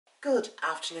Good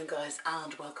afternoon guys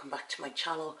and welcome back to my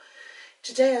channel.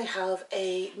 Today I have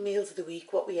a meals of the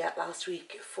week, what we ate last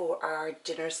week for our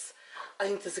dinners. I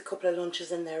think there's a couple of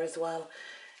lunches in there as well.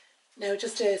 Now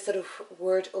just a sort of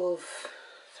word of,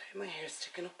 sorry my hair's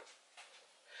sticking up.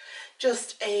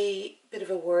 Just a bit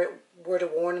of a word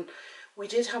of warning. We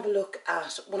did have a look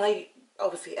at, when I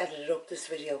obviously edited up this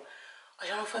video, I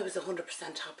don't know if I was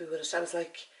 100% happy with it. I was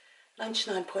like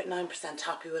 99.9%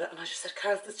 happy with it, and I just said,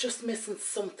 Carl, it's just missing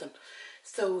something.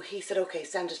 So he said, okay,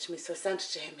 send it to me. So I sent it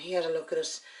to him. He had a look at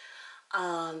it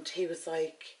and he was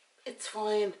like, it's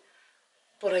fine,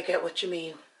 but I get what you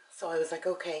mean. So I was like,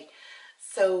 okay.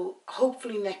 So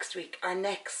hopefully next week, our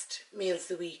next meals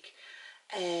of the week,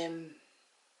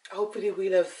 hopefully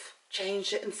we'll have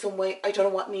changed it in some way. I don't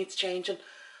know what needs changing.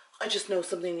 I just know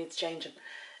something needs changing.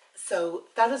 So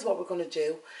that is what we're going to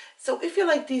do. So if you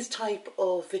like these type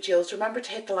of videos, remember to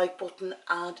hit the like button,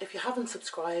 and if you haven't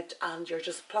subscribed and you're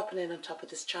just plopping in on top of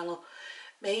this channel,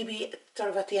 maybe sort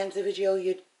of at the end of the video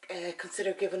you'd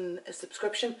consider giving a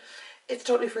subscription. It's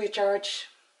totally free of charge,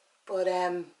 but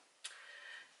yeah,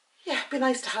 it'd be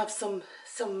nice to have some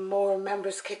more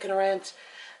members kicking around.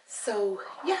 So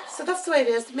yeah, so that's the way it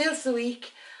is, meals of the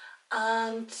week,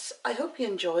 and I hope you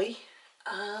enjoy.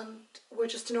 And we're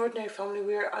just an ordinary family.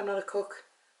 I'm not a cook,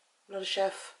 I'm not a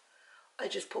chef. I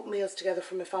just put meals together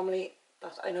for my family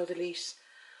that I know they'll eat,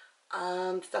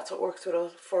 and that's what works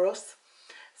for us.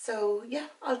 So yeah,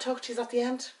 I'll talk to you at the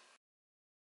end.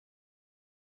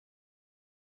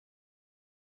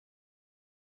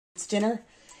 It's dinner.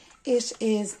 It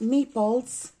is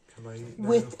meatballs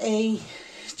with a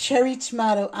cherry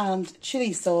tomato and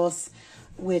chilli sauce,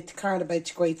 with Carl about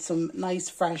to grate some nice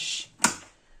fresh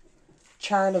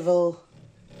Charleville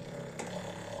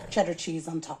cheddar cheese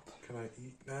on top. Can I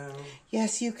eat now?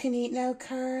 Yes, you can eat now,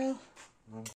 Carl.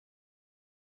 No.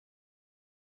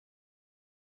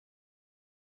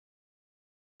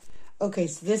 Okay,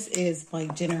 so this is my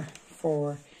dinner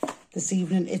for this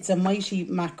evening. It's a Mighty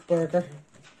Mac burger.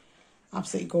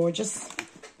 Absolutely gorgeous.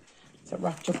 So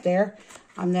wrapped up there.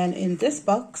 And then in this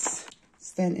box,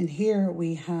 so then in here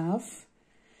we have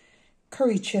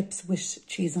curry chips with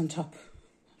cheese on top.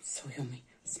 So yummy.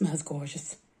 Smells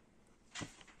gorgeous.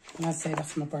 And I'd say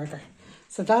that's my burger.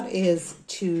 So that is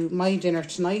to my dinner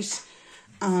tonight.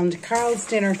 And Carl's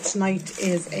dinner tonight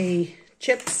is a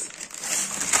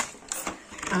chips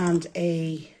and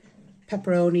a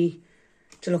pepperoni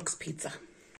deluxe pizza.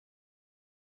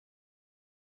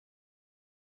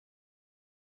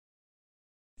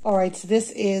 Alright, so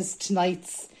this is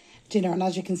tonight's dinner. And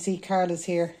as you can see, Carl is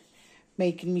here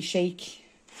making me shake.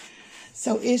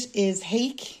 So it is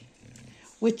hake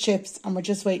with chips, and we're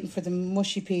just waiting for the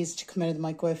mushy peas to come out of the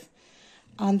microwave.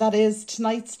 And that is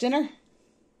tonight's dinner.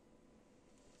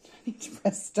 I need to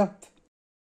press stop.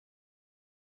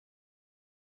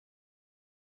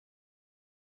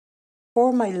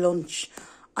 For my lunch,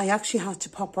 I actually had to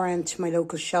pop around to my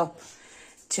local shop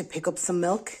to pick up some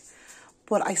milk.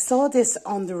 But I saw this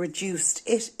on the reduced.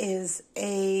 It is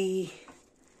a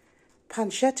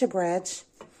pancetta bread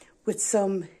with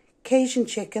some Cajun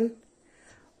chicken,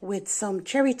 with some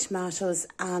cherry tomatoes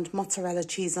and mozzarella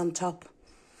cheese on top.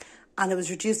 And it was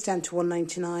reduced down to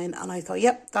 $1.99, and I thought,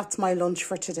 yep, that's my lunch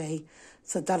for today.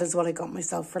 So that is what I got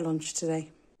myself for lunch today.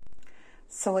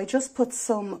 So I just put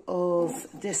some of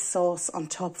this sauce on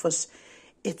top of it.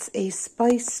 It's a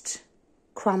spiced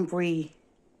cranberry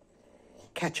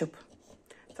ketchup.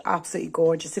 It's absolutely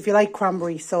gorgeous. If you like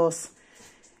cranberry sauce,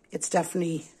 it's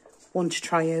definitely one to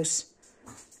try out.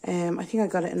 I think I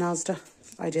got it in Asda.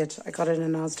 I did. I got it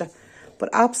in Asda. But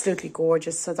absolutely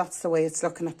gorgeous. So that's the way it's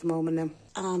looking at the moment now.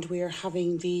 And we are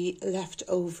having the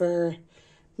leftover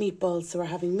meatballs. So we're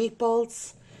having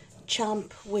meatballs,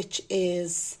 champ, which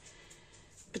is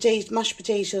mashed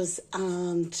potatoes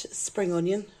and spring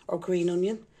onion or green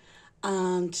onion,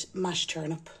 and mashed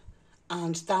turnip.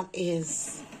 And that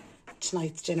is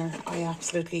tonight's dinner. I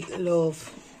absolutely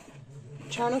love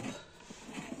turnip.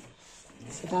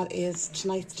 So that is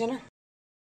tonight's dinner.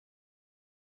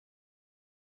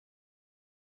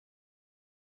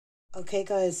 Okay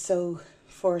guys, so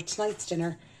for tonight's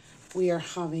dinner we are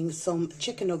having some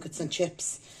chicken nuggets and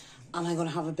chips, and I'm going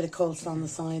to have a bit of coleslaw on the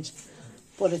side.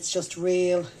 But it's just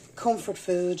real comfort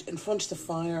food in front of the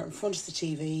fire, in front of the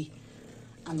TV,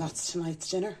 and that's tonight's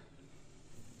dinner.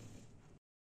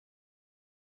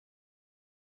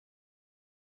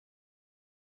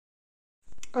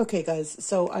 Okay guys,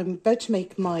 so I'm about to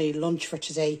make my lunch for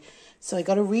today. So I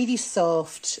got a really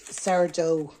soft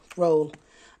sourdough roll,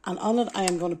 and on it I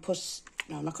am going to put,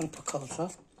 no, I'm not going to put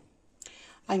coleslaw.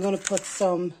 I'm going to put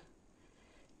some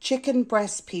chicken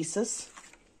breast pieces,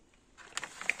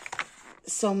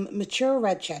 some mature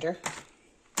red cheddar.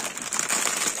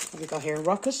 What have we got here?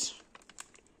 Rocket.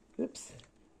 Oops.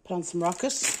 Put on some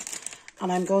rocket.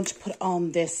 And I'm going to put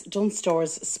on this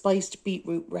Dunstores spiced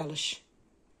beetroot relish.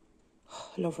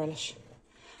 Oh, I love relish.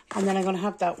 And then I'm going to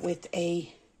have that with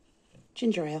a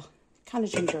ginger ale. Kind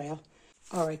of ginger ale.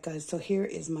 Alright guys, so here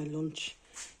is my lunch.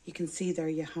 You can see there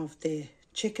you have the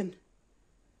chicken,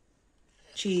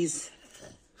 cheese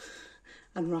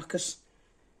and rocket.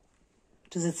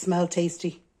 Does it smell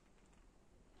tasty?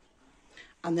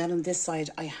 And then on this side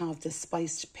I have the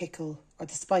spiced pickle, or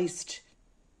the spiced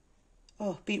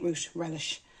beetroot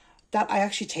relish. That I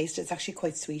actually taste. It's actually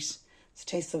quite sweet. It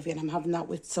tastes lovely, and I'm having that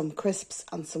with some crisps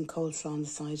and some coleslaw on the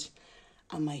side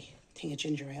and my thing of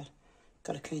ginger ale.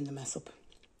 Got to clean the mess up.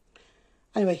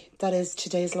 Anyway, that is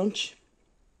today's lunch.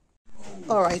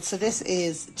 Alright, so this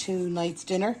is tonight's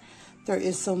dinner. There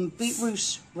is some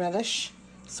beetroot relish,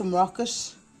 some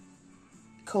rocket,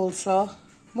 coleslaw,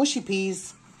 mushy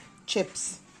peas,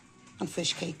 chips and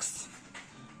fish cakes.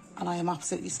 And I am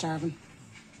absolutely starving.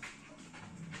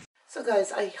 So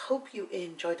guys, I hope you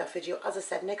enjoyed that video. As I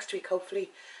said, next week hopefully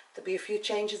there'll be a few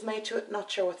changes made to it.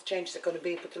 Not sure what the changes are going to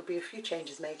be, but there'll be a few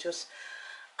changes made to it.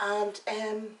 And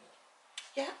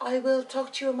yeah, I will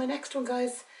talk to you in my next one,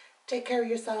 guys. Take care of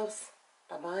yourselves.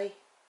 Bye bye.